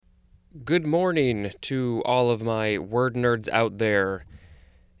Good morning to all of my word nerds out there.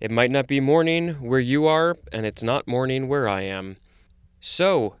 It might not be morning where you are, and it's not morning where I am.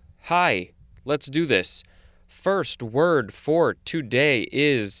 So, hi, let's do this. First word for today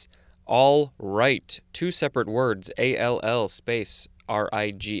is all right. Two separate words, A-L-L space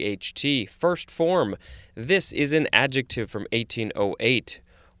R-I-G-H-T. First form, this is an adjective from 1808.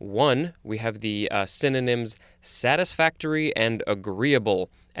 One, we have the synonyms satisfactory and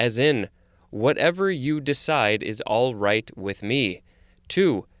agreeable, as in, whatever you decide is all right with me.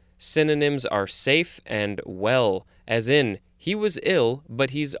 Two, synonyms are safe and well, as in, he was ill,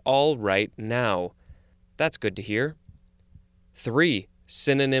 but he's all right now. That's good to hear. Three,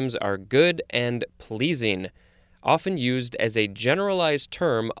 synonyms are good and pleasing, often used as a generalized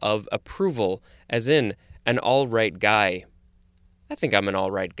term of approval, as in, an all right guy. I think I'm an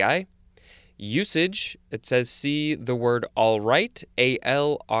all right guy. Usage, it says see the word all right,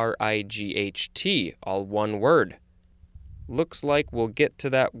 A-L-R-I-G-H-T, all one word. Looks like we'll get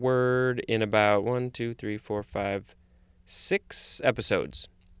to that word in about 6 episodes.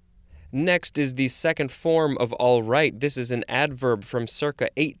 Next is the second form of all right. This is an adverb from circa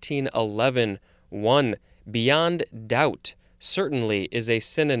 1811. 1. Beyond doubt, certainly is a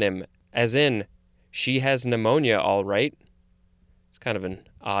synonym, as in, she has pneumonia all right. It's kind of an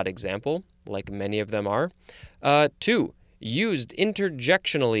odd example, like many of them are. 2. Used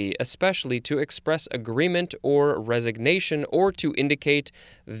interjectionally, especially to express agreement or resignation or to indicate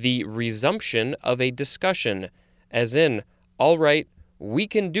the resumption of a discussion, as in, all right, we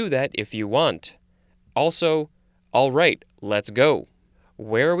can do that if you want. Also, all right, let's go.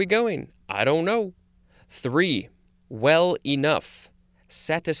 Where are we going? I don't know. 3. Well enough.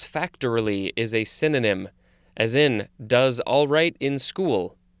 Satisfactorily is a synonym, as in, does all right in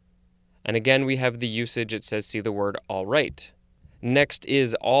school. And again, we have the usage, it says see the word all right. Next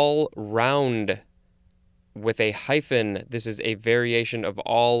is all round with a hyphen. This is a variation of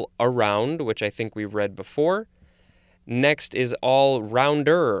all around, which I think we read before. Next is all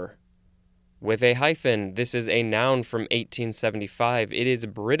rounder with a hyphen. This is a noun from 1875. It is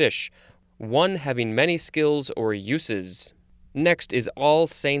British, one having many skills or uses. Next is All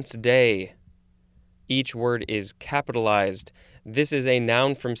Saints' Day. Each word is capitalized. This is a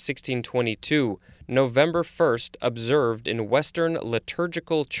noun from 1622, November 1st, observed in Western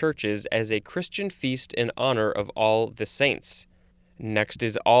liturgical churches as a Christian feast in honor of all the saints. Next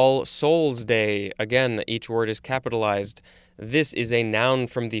is All Souls' Day. Again, each word is capitalized. This is a noun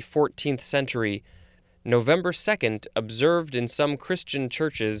from the 14th century, November 2nd, observed in some Christian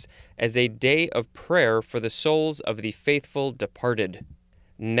churches as a day of prayer for the souls of the faithful departed.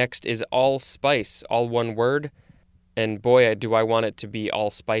 Next is allspice, all one word, and boy, do I want it to be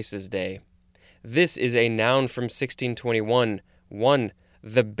Allspice's Day. This is a noun from 1621. 1.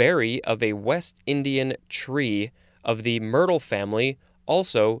 The berry of a West Indian tree of the myrtle family,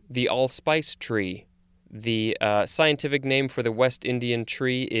 also the allspice tree. The scientific name for the West Indian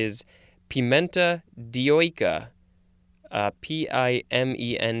tree is Pimenta dioica, Pimenta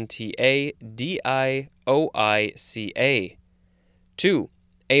dioica. 2.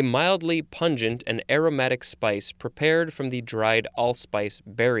 A mildly pungent and aromatic spice prepared from the dried allspice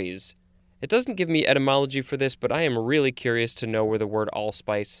berries. It doesn't give me etymology for this, but I am really curious to know where the word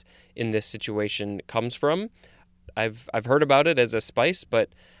allspice in this situation comes from. I've heard about it as a spice, but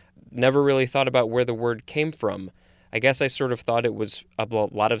never really thought about where the word came from. I guess I sort of thought it was a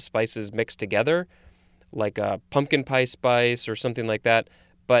lot of spices mixed together, like a pumpkin pie spice or something like that,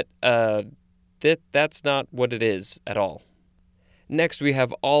 but that's not what it is at all. Next, we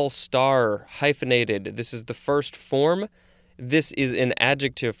have all-star, hyphenated. This is the first form. This is an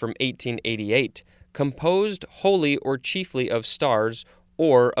adjective from 1888, composed wholly or chiefly of stars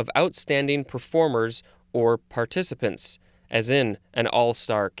or of outstanding performers or participants, as in an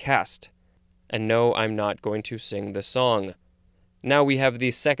all-star cast. And no, I'm not going to sing the song. Now we have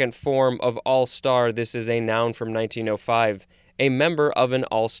the second form of all-star. This is a noun from 1905, a member of an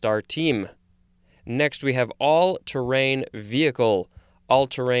all-star team. Next, we have all-terrain vehicle.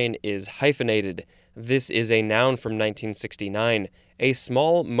 All-terrain is hyphenated. This is a noun from 1969, a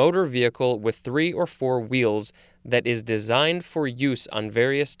small motor vehicle with 3 or 4 wheels that is designed for use on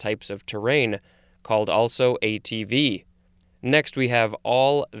various types of terrain, called also ATV. Next, we have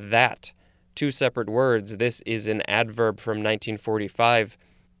all that. 2 separate words. This is an adverb from 1945.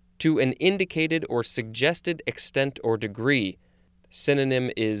 To an indicated or suggested extent or degree.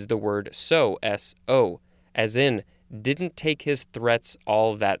 Synonym is the word so, S-O, as in, didn't take his threats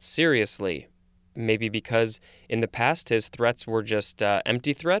all that seriously. Maybe because in the past his threats were just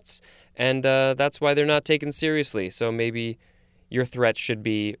empty threats, and that's why they're not taken seriously. So maybe your threats should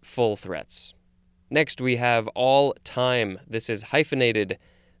be full threats. Next, we have all time. This is hyphenated.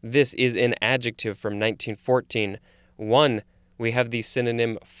 This is an adjective from 1914. 1, we have the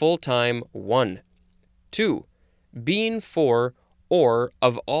synonym full-time, 1. 2, being for or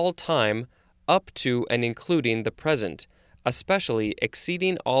of all time up to and including the present, especially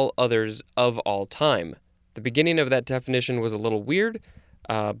exceeding all others of all time. The beginning of that definition was a little weird,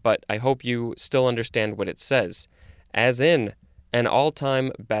 but I hope you still understand what it says. As in, an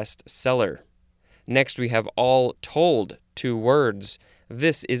all-time bestseller. Next, we have all told, 2 words.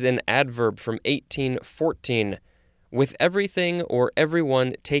 This is an adverb from 1814. With everything or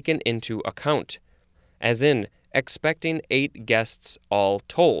everyone taken into account. As in, expecting 8 guests all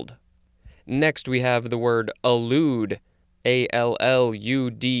told. Next, we have the word allude, A-L-L-U-D-E.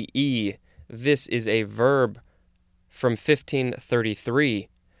 This is a verb from 1533.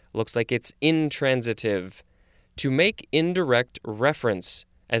 Looks like it's intransitive. To make indirect reference,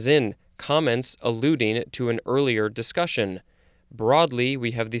 as in comments alluding to an earlier discussion. Broadly,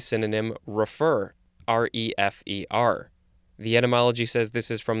 we have the synonym refer, R-E-F-E-R. The etymology says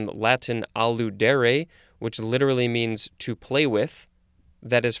this is from Latin alludere, which literally means to play with.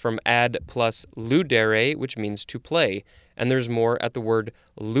 That is from ad plus ludere, which means to play. And there's more at the word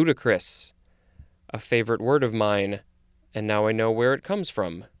ludicrous, a favorite word of mine, and now I know where it comes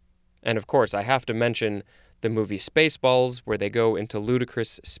from. And of course, I have to mention the movie Spaceballs, where they go into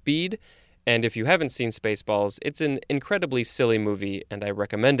ludicrous speed. And if you haven't seen Spaceballs, it's an incredibly silly movie, and I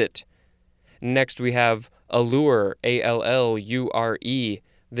recommend it. Next, we have allure, A-L-L-U-R-E.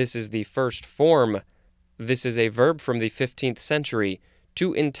 This is the first form. This is a verb from the 15th century,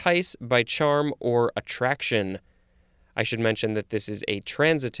 to entice by charm or attraction. I should mention that this is a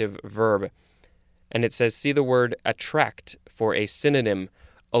transitive verb. And it says, see the word attract for a synonym.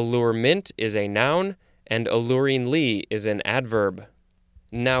 Allurement is a noun, and alluringly is an adverb.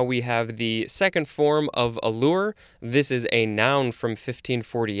 Now we have the second form of allure. This is a noun from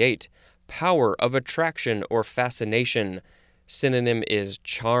 1548. Power of attraction or fascination. Synonym is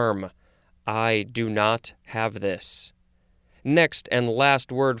charm. I do not have this. Next and last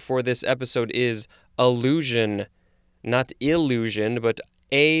word for this episode is allusion. Not illusion, but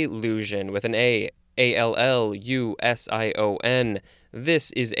allusion with an A. A-L-L-U-S-I-O-N.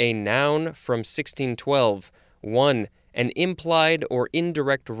 This is a noun from 1612. 1, an implied or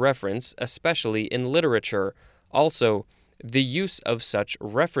indirect reference, especially in literature. Also, the use of such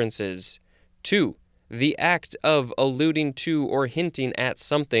references. 2, the act of alluding to or hinting at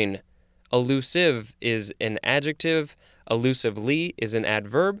something. Allusive is an adjective, allusively is an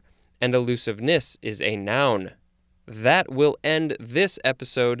adverb, and allusiveness is a noun. That will end this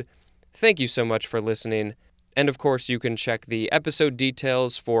episode. Thank you so much for listening. And of course, you can check the episode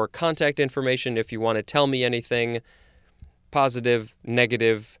details for contact information if you want to tell me anything, positive,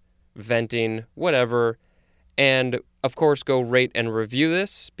 negative, venting, whatever. And of course, go rate and review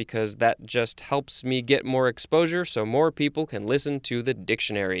this because that just helps me get more exposure so more people can listen to the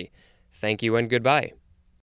dictionary. Thank you and goodbye.